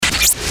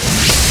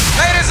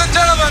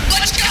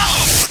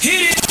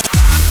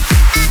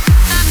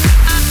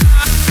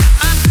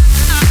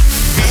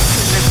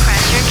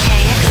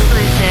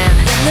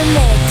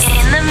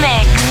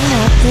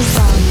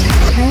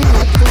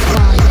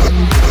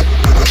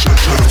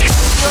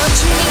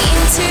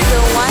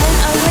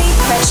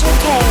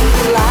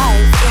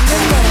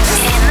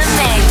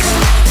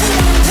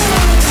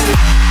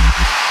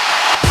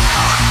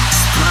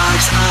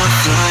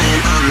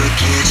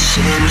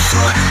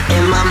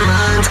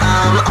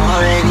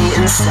already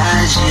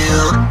inside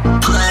you.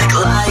 Black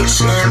like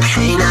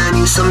champagne, I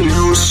need some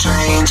new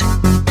strange.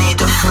 Need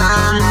to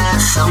find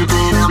that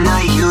something I'm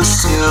not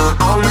used to.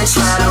 Only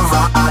try to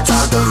rock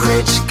out the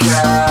rich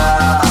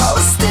girl.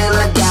 Still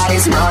a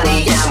daddy's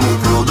money and we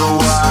rule the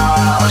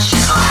world.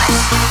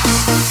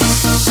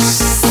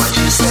 What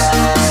you say?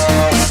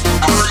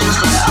 I'll just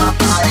let our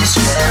bodies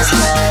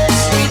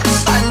translate.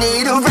 I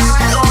need a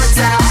ride or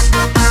die.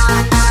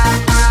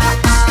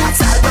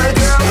 Type of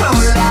girl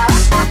who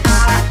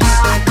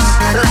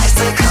likes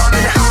to come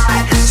in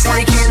hot,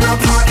 sneak in the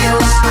parking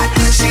lot.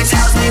 She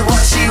tells me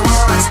what she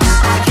wants,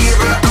 I give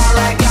her all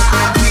I got.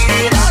 I beat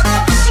it up.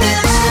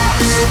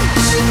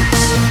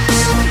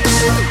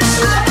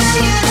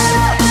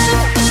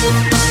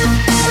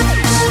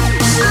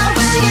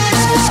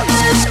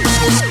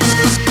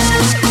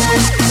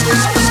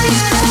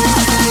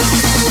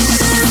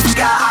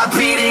 I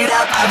beat it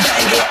up, I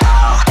bang it out.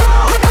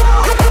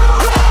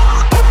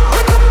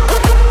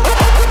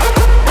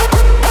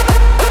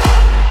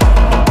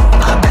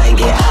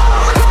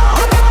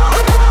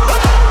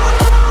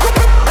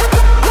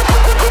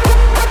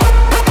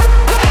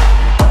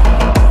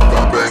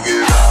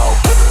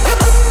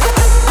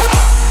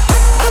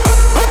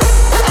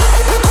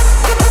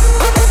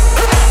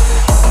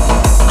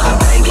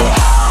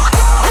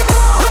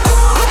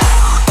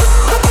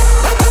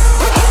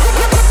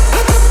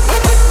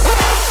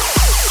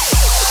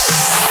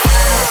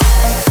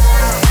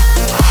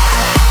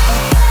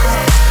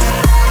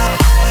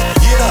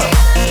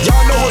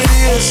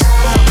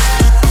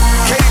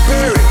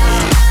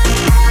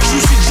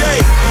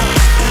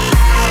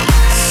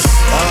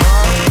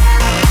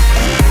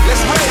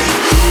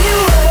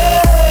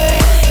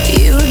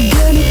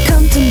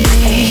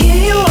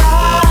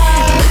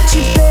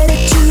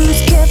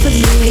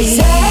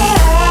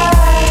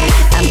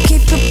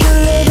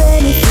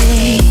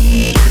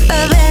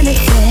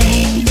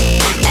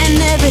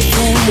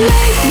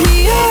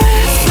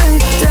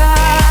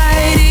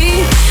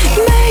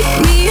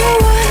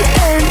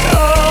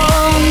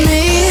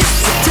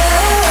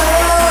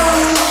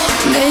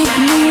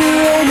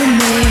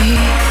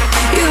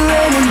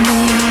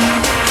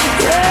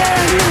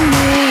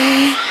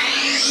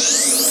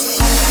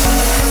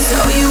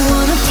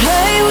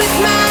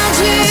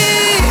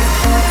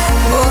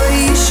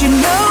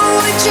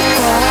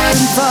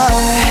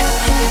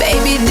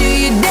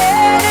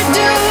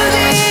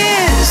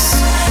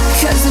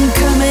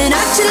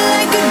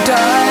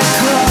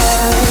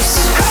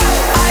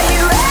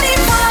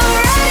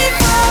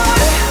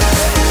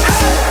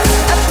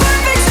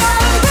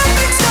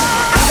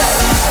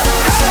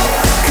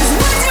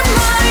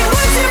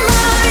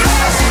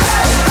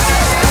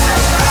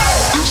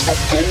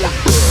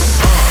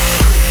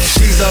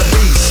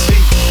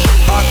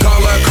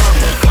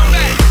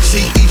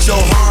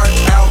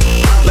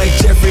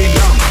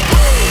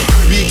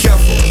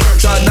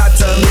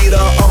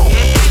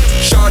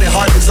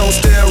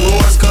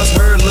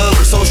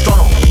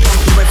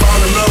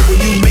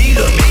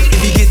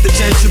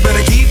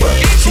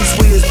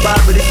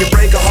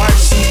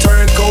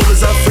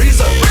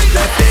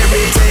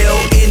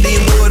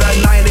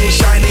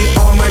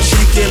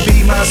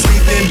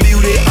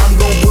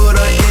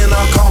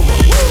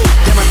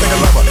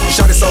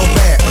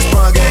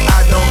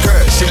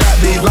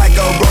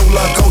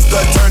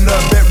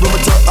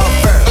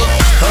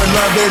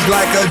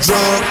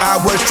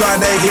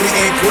 Trying to hit it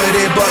and quit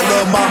it, but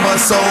lil' mama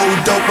so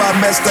dope I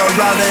messed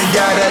around and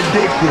got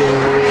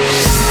addicted.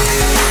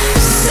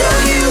 So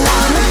you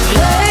wanna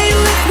play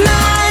with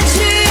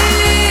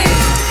magic?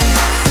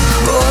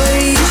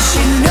 Boy, you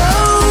should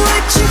know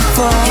what you're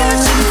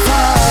falling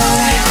for.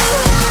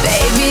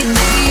 Baby,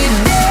 do you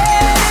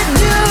dare to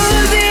do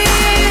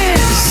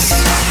this?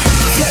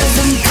 'Cause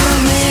I'm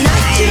coming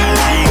at you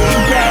like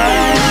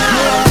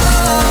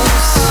a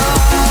dog.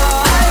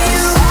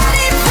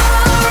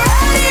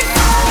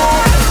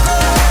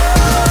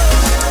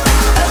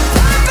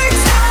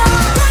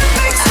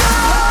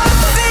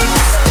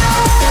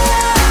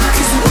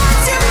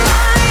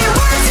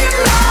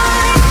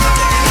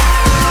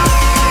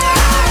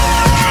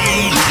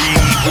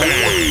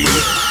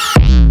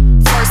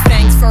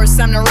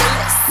 I'm the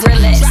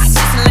realest. Drop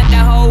this and let the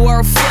whole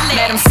world feel it.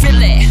 Let them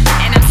feel it.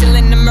 And I'm still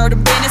in the murder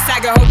business. I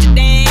can hold you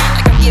down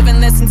like I'm giving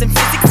lessons in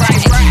physics.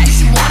 Right. You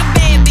should want a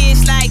bad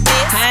bitch like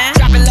this.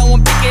 Drop it low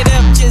and pick it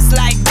up just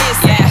like this.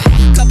 Yeah.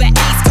 Couple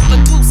A's, couple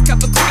Deuce,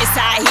 couple Chris.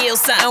 High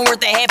heels, something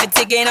worth a half a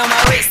ticket on my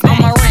wrist. On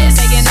my wrist.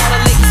 Taking all the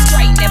liquor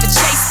straight, never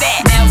chase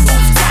that. Now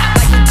rooftop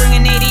like we're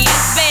bringing 88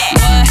 back.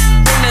 What?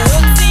 Bring the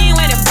hooks in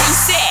where the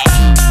bass at.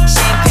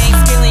 Champagne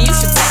spilling, you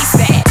should taste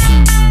that.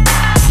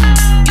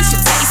 You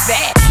should taste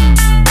that.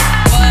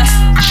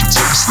 You should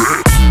taste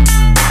that.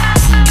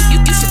 You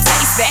should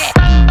taste that.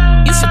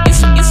 You should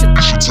taste that.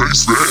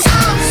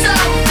 Sounds so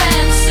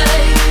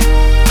fancy.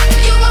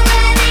 You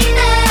already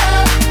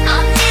know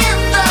I'm in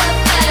the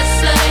fast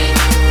lane.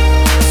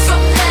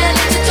 From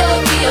LA to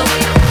Tokyo.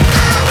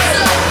 I'm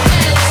so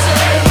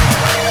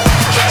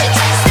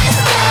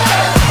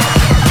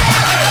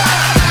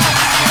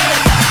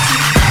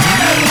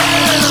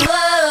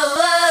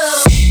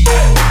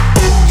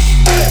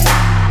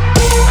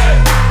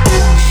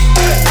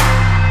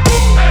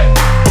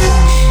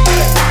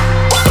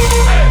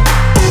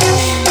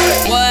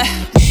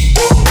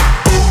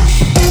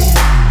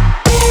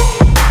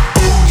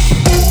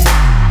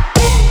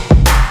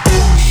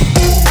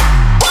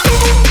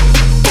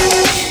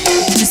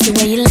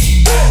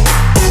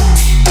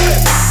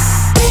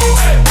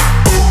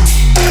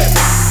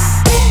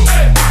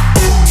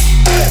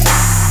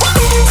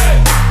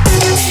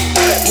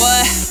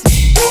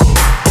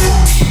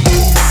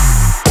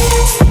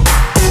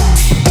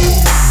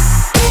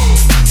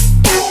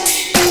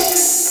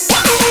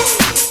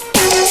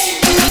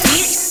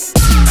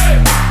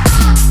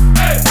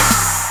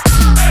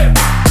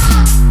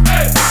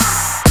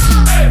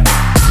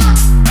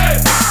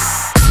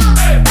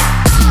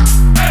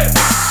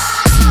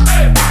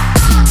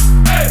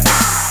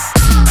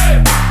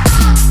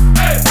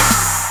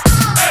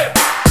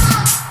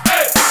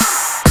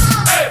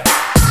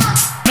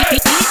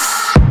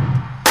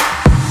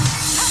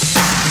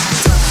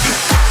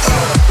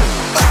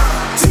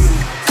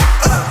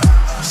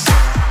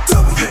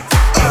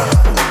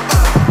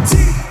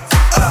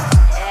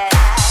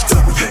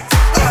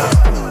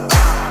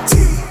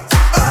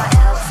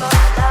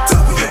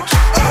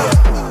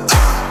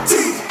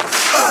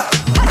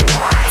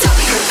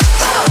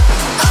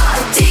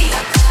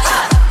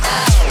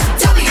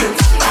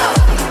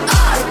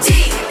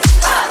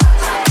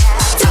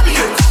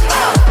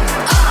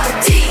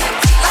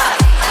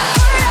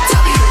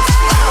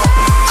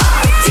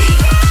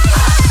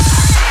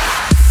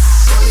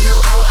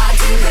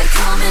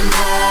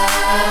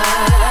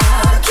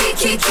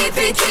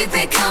keep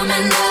it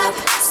coming up.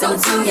 So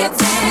do your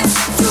dance,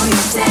 do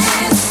your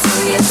dance, do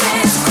your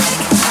dance quick.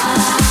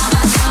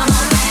 Come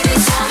on, baby,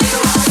 tell me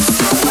what's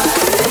the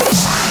word.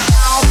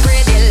 All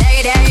pretty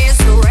ladies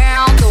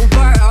around the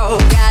world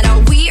got a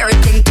weird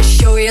thing to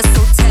show you,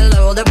 so tell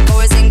all the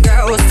boys and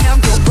girls. Tell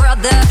your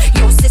brother,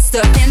 your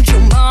sister, and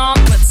your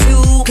mama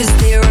too, 'cause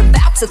they're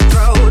about to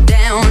throw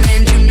down,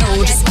 and you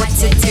know just what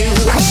to do.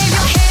 Wave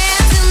your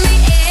hands in the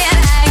air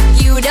like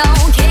you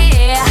don't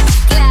care.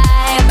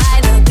 Glide by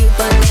the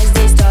people as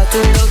they start to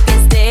look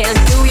and stare.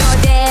 Do your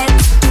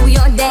dance, do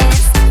your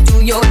dance, do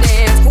your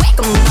dance. Quick,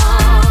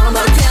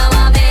 mama, come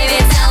on, baby,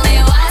 tell me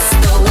what's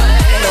the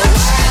word.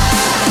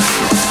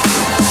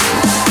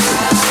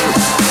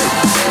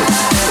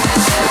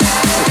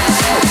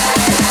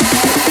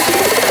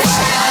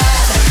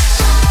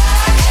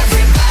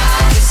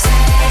 Everybody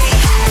say,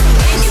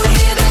 when you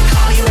hear the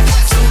call, you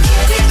want to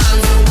get it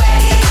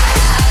underway.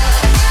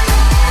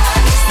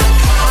 It's the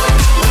code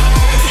word.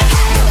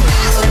 No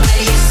matter what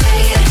you say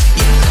it,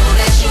 you know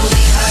that you'll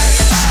be heard.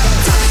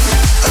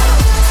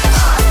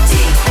 W-O-R-D.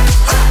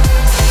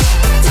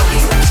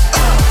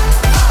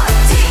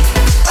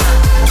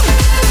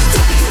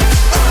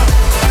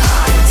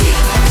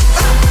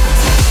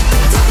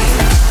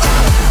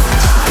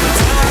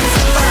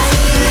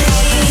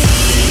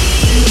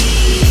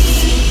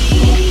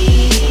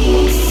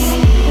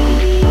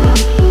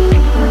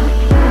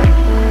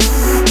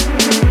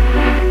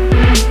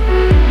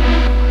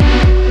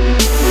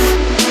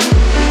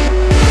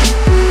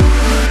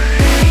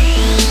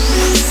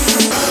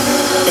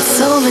 It's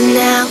over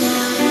now.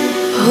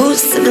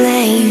 Who's to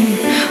blame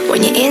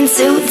when you're in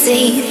too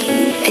deep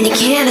and you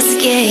can't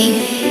escape?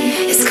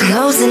 It's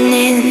closing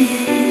in,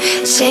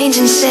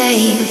 changing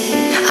shape.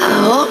 I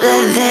hope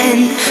that then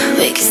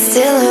we can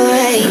still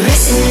erase.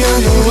 Written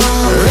on the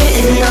wall,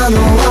 written on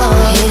the wall.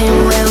 Hidden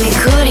where we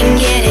couldn't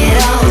get it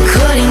all,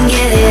 couldn't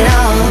get it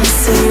all.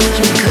 Soon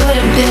could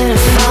have been a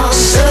fall,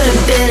 should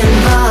have been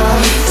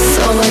involved.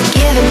 So I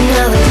give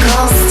another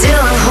call,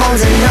 still I'm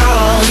holding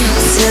on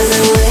to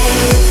the way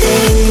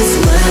things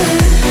were.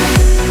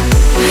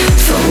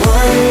 For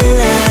one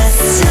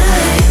last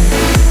time,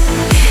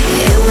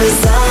 it was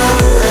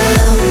all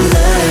a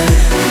blur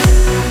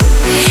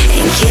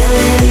and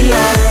killing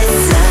my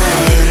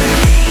time.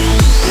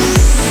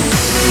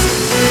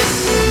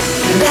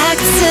 Back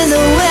to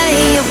the way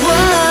it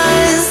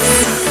was,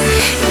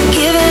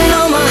 giving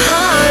all my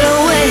heart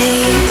away.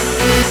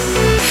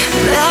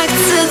 Back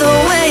to the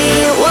way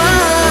it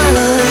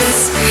was,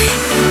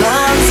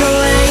 miles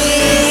away.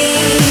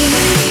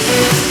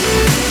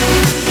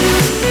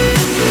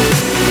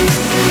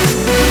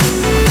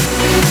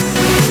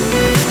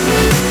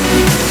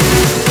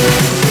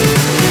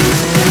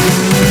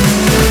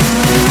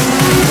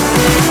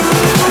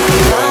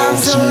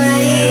 Miles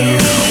away.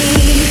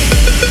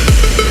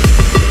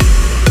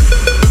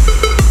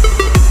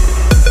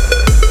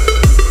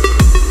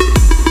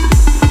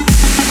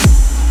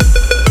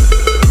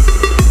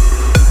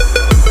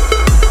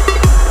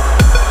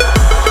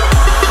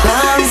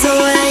 Miles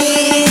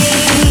away.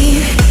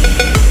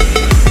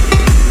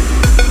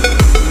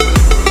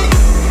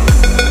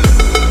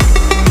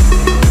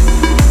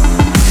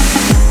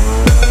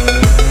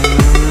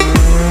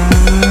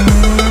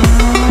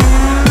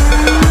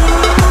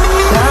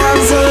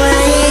 Miles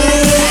away.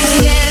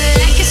 Stand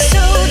like a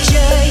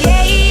soldier,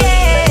 yeah,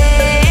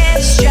 yeah.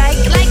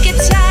 Strike like a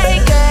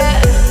tiger.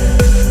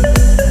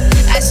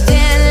 I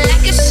stand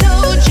like a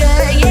soldier,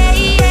 yeah,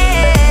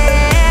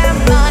 yeah.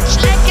 March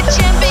like a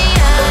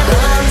champion.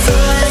 Miles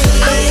away.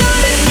 I'm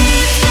gonna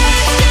dance,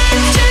 dance,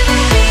 dance to the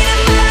beat of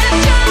my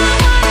drum.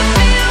 Wanna feel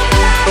my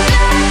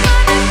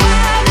blood, wanna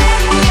vibe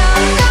and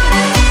young.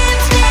 Gonna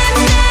dance, dance,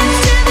 dance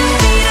to the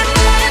beat of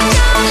my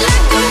drum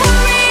like a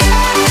warrior.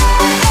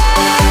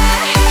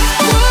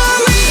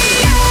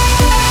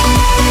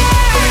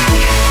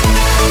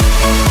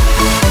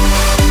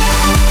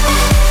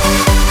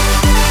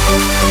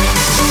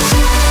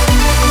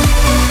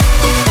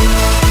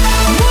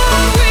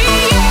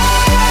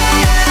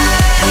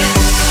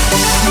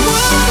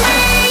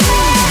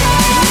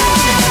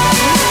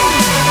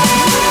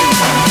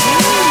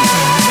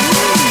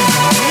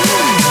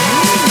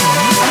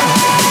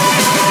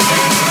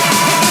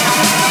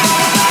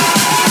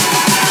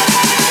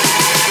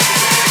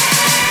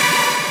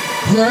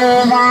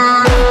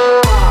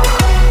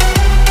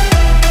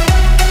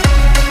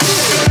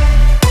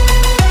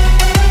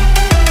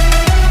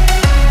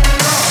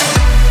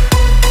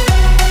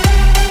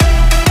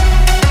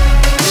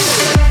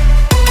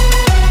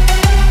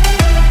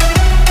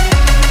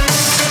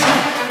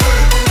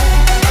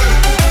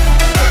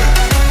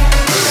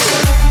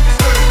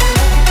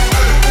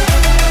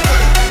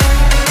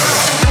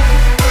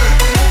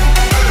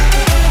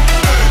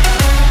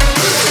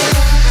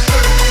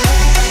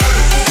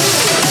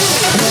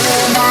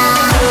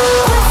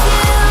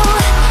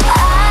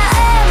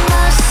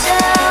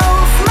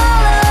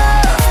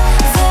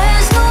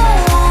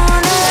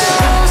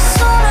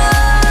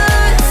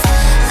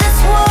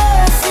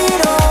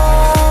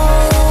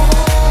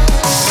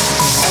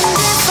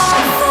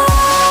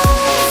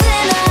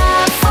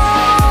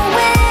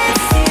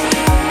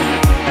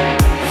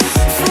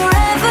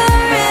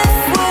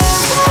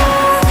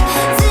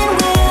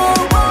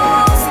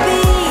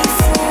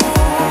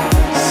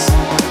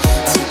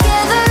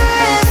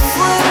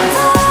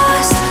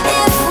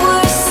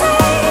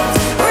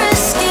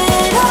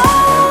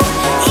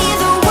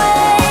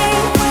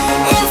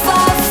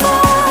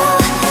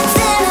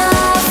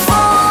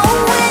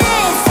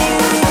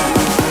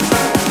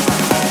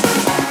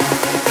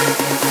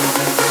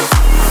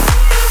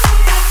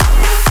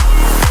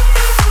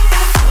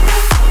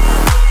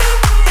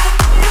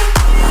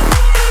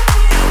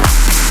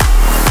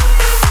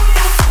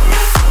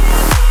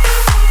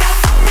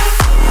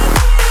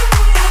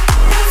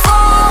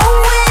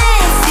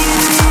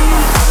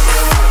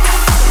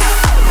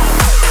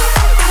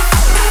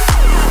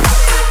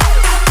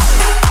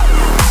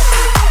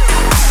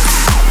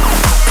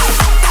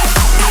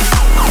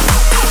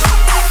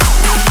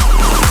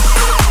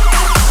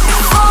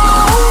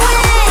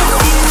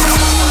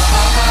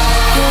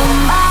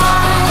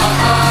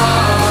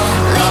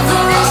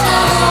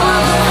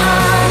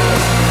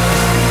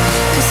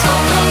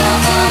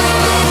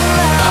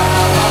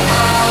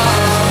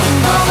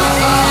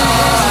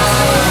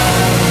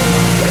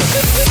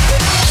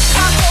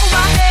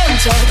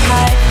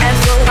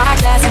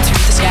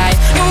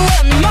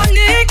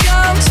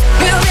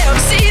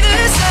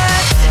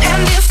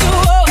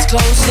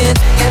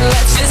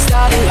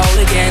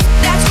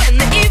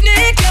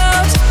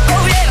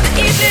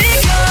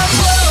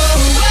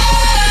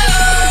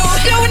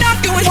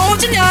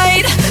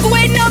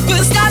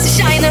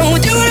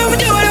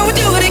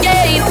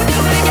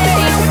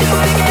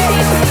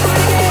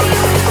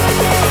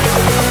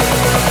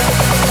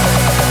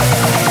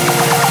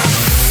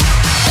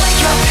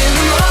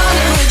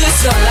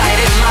 sunlight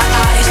in my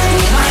eyes.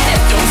 My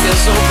head don't feel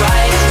so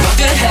bright. What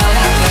the hell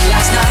happened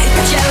last night?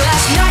 Yeah,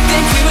 last night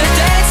think we were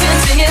dancing,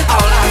 singing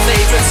all our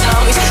favorite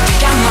songs.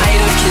 Think I might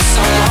have kissed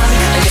someone,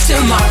 and if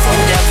tomorrow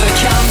never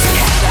comes,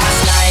 yeah,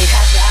 last night.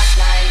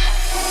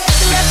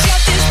 Let's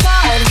get this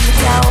party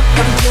down,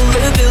 and pull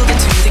the building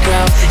to the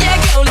ground. Yeah,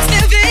 go, let's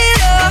live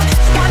it up.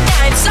 One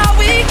night's all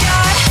we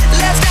got.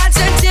 Let's dance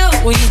until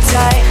we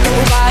die.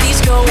 Nobody's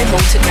going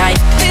home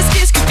tonight. This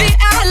kiss could be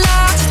our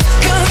last.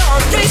 Come on,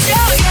 raise your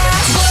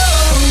glass.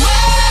 Whoa,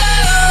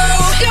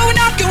 whoa. No, we're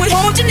not going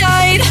home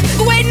tonight.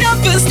 We're waiting up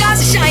for the stars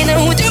to shine,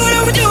 and we'll do it,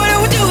 we'll do it,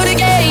 we'll do it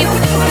again.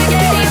 We'll do it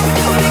again. We'll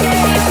do it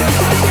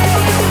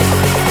again.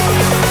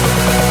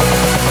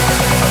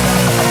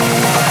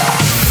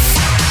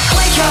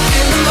 Wake up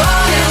in the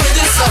morning with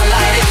the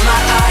sunlight in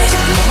my eyes.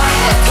 My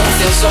head don't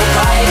feel so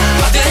bright.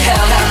 What the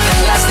hell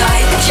happened last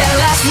night? Yeah,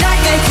 last night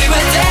think we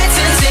were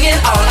dancing, singing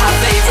all our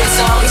favorite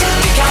songs.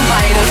 Think I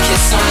might have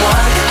kissed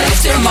someone, and if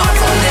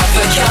tomorrow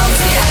never comes,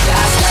 yeah,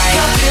 last night.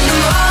 Up in the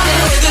morning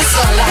with the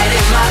sunlight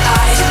in my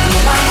eyes.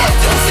 My head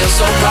don't feel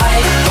so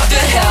bright. What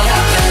the hell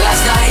happened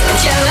last night?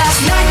 Yeah,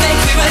 last night think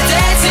we were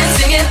dancing,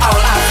 singing all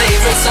our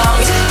favorite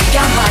songs. Think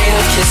I might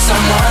have kissed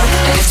someone,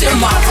 and if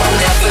tomorrow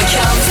never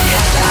comes,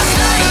 yeah, last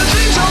night. The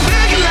dreams so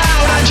big and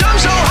loud, I jump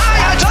so high,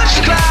 I touch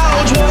the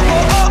clouds. Whoa,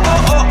 oh, oh,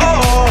 oh, oh,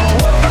 oh.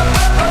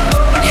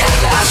 Yeah,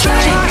 that's right.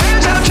 Stretch my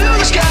hands out to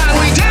the sky,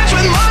 we dance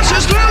with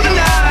monsters through the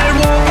night.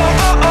 Whoa,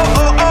 oh, oh,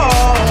 oh, oh,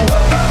 oh.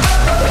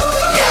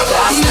 Yeah,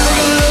 that's I'm never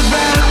gonna look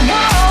back,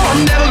 no,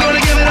 I'm never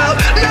gonna give it up.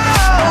 No,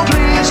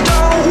 please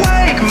don't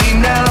wake me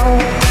now.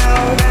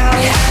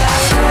 yeah,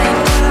 that's right.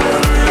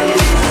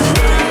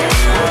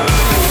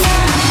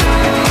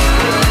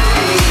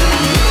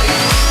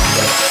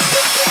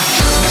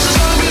 This is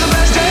gonna be the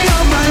best day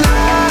of my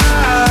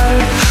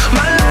life.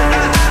 My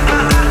life.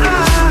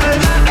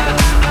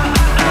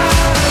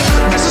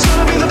 This is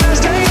gonna be the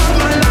best day of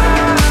my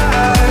life.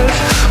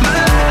 My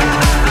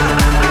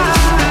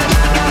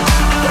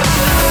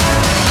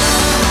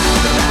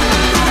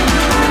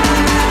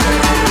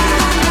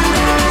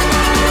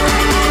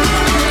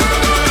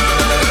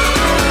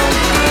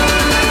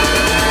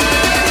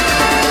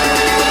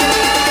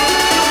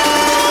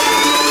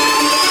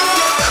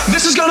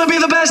This is gonna be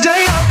the best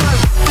day of my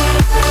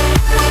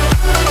life.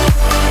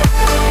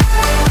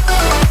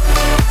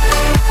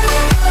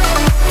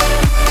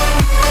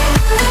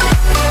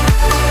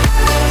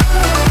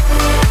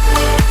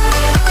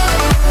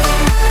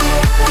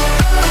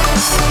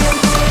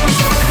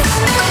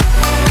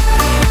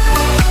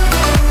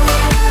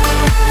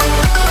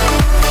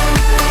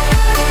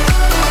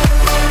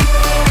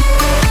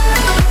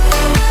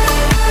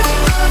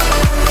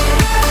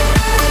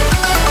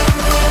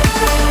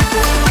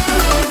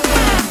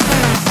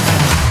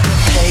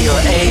 Hey, you're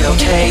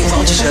A-okay,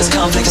 won't you just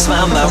come flick a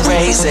smile my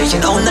rays,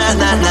 saying oh na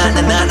na na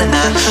na na na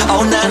na,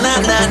 oh na na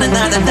na na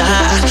na na na.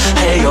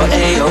 Hey, you're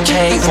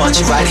A-okay, want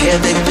you right here,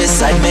 baby,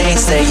 beside me,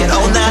 saying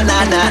oh na na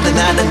na na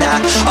na na na,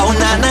 oh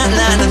na na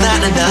na na na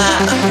na na.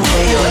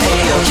 Hey, you're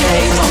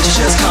A-okay, won't you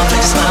just come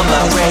flick a smile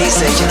my rays,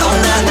 saying oh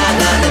na na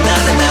na na na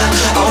na na,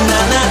 oh na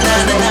na na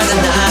na na na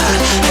na.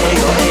 Hey,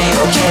 you're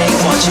A-okay,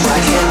 want you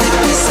right here, baby,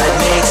 beside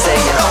me,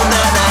 saying oh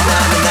na na na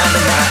na na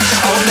na na,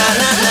 oh na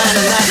na na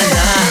na na na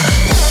na.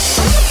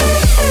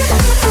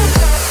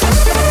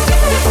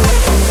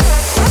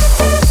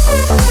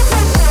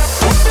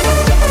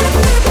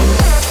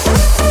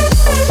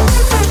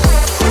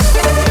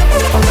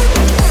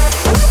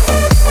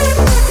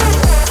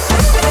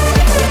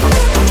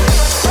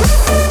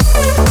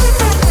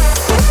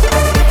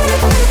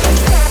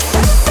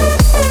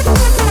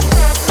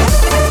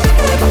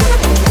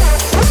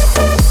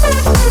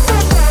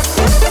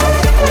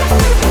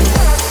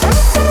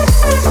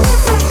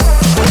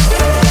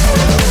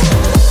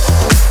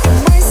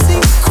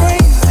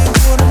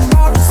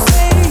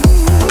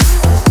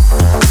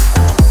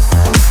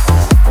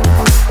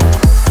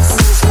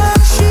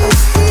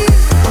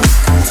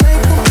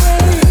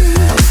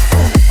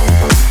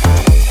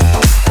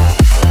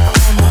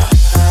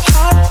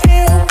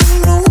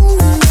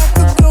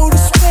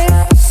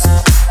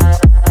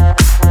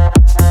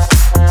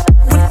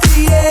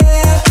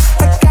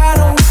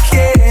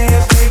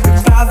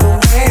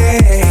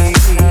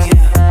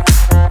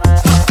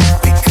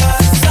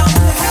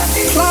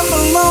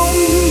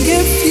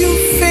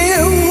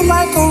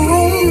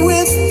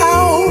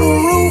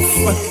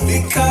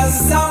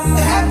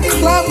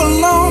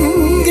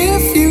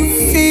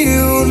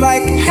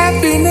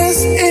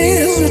 happiness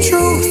is the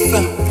truth.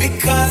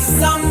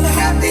 Because I'm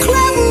happy.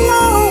 Clap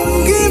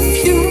along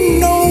if you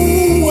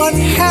know what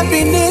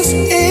happiness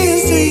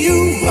is to you.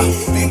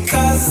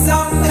 Because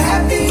I'm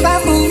happy.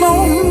 Clap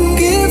along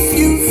if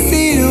you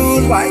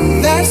feel like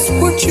that's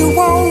what you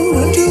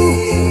wanna do.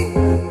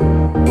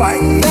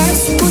 Like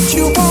that's what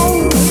you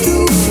wanna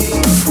do.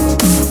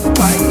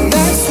 Like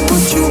that's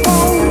what you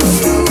wanna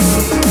do.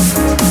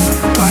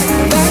 Like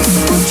that's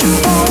what you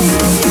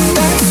wanna do.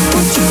 That's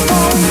what you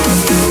wanna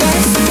do.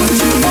 That's what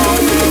you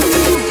wanna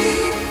do.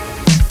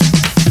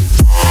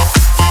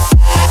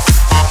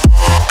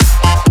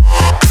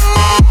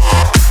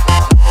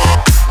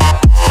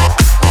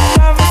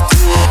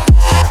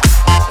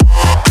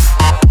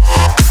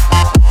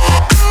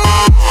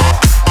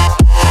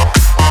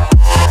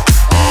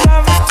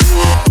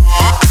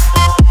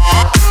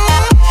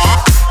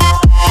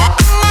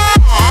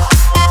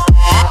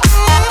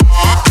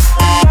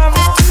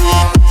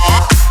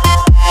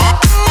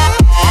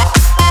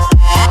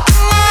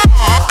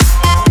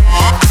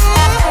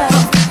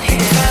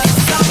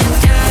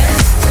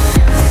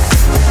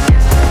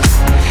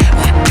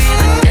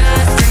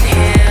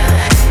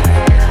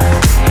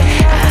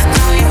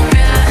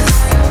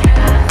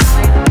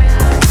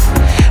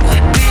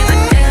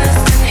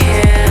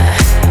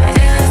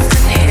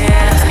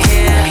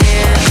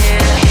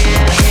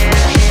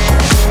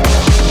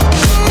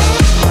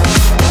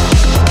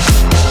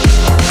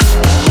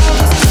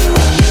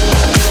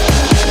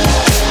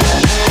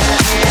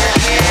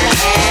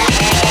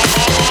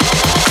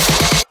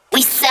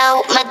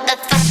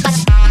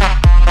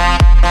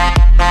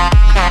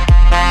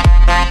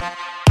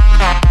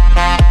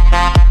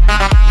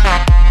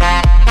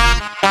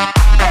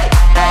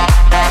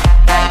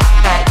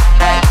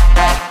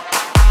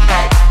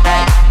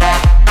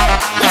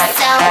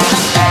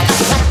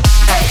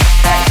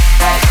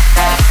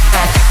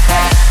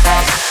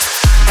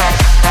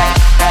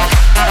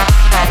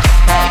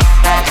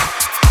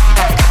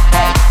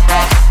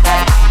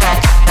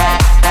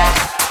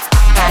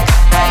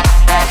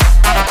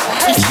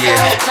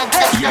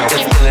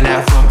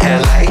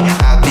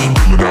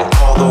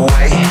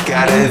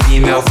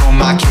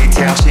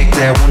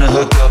 that wanna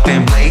hook up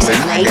and blaze.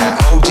 I got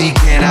OG,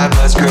 can I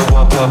bust, girl,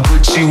 one puff,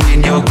 put you in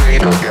your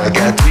grave. I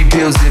got 3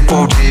 pills and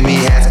 4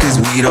 Jimmy hats,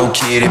 cause we don't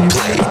kid and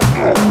play.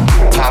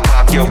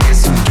 Pop, yo,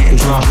 guess who's getting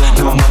drunk?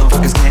 No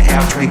motherfuckers can't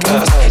out-drink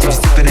us. If you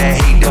sippin'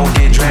 that hate, don't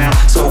get drowned.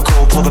 So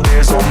cold, pull the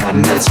bears on my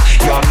nuts.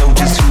 Y'all know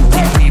just who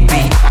we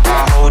be.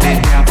 I hold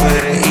it down for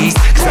the east,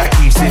 cause I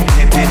keep it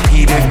pimpin',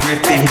 Peter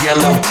Griffin,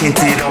 yellow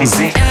tinted on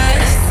Z.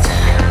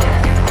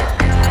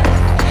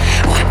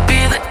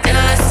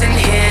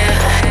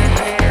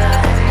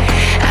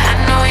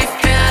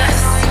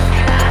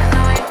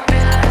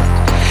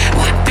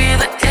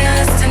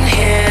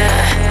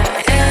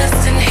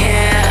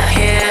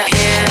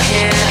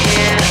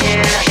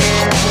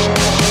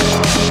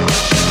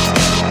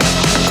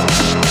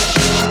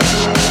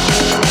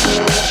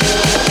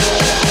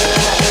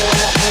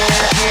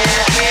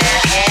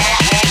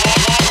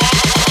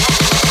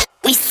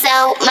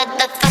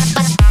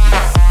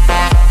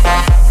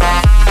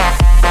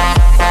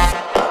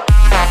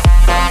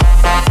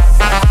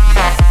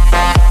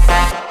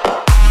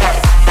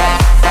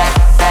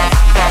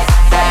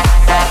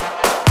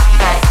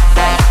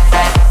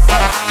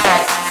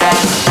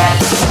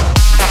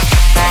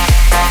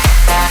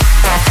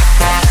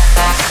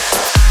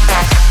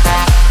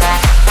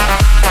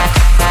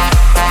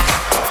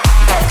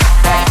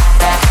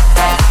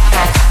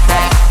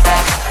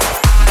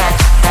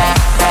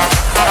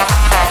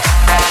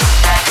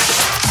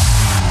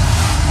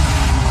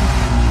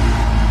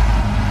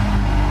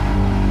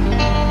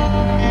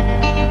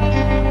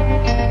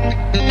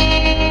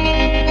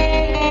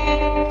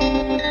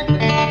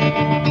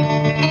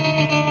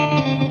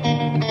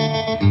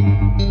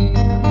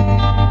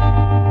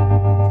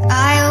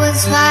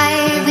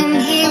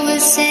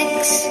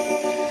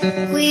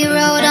 We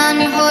rode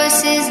on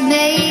horses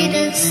made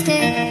of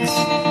sticks.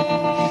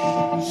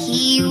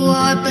 He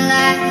wore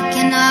black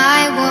and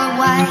I wore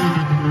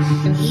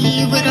white.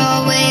 He would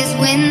always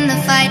win the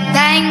fight.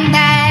 Bang,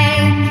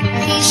 bang.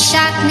 He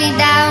shot me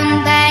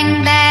down.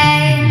 Bang,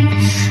 bang.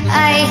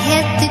 I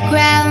hit the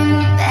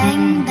ground.